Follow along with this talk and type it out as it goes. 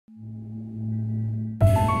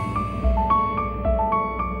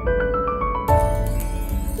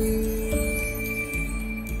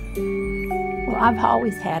I've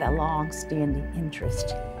always had a long-standing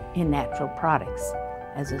interest in natural products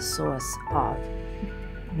as a source of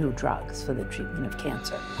new drugs for the treatment of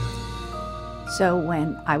cancer. So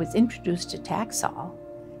when I was introduced to Taxol,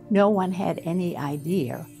 no one had any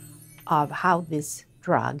idea of how this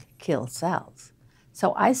drug kills cells.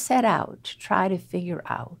 So I set out to try to figure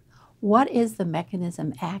out what is the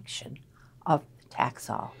mechanism action of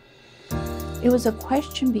Taxol. It was a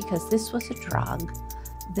question because this was a drug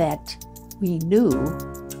that we knew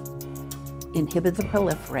inhibited the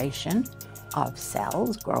proliferation of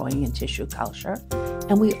cells growing in tissue culture,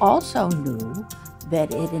 and we also knew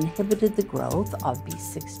that it inhibited the growth of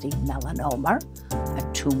B60 melanoma,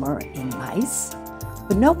 a tumor in mice,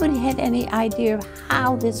 but nobody had any idea of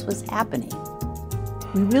how this was happening.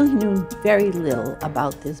 We really knew very little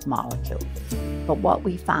about this molecule, but what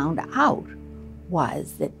we found out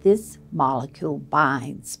was that this molecule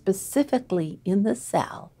binds specifically in the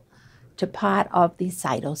cell to part of the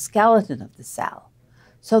cytoskeleton of the cell.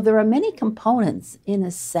 So there are many components in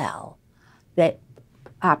a cell that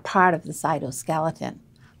are part of the cytoskeleton,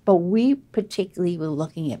 but we particularly were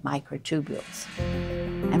looking at microtubules.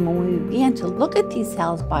 And when we began to look at these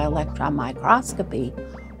cells by electron microscopy,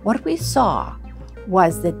 what we saw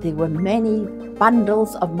was that there were many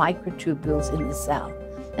bundles of microtubules in the cell.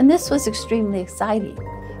 And this was extremely exciting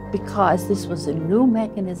because this was a new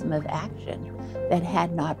mechanism of action that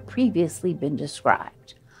had not previously been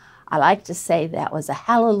described. I like to say that was a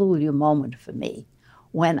hallelujah moment for me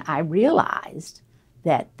when I realized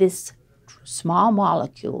that this small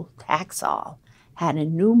molecule, Taxol, had a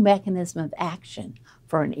new mechanism of action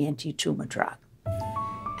for an anti-tumor drug.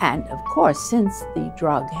 And of course, since the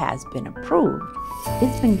drug has been approved,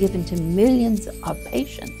 it's been given to millions of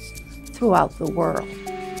patients throughout the world.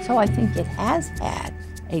 So I think it has had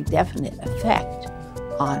a definite effect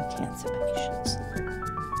on cancer patients.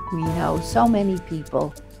 We know so many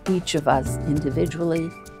people, each of us individually,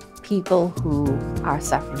 people who are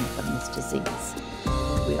suffering from this disease.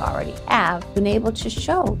 We already have been able to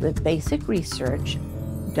show that basic research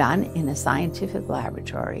done in a scientific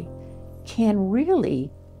laboratory can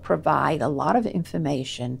really provide a lot of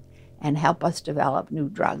information and help us develop new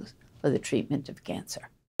drugs for the treatment of cancer.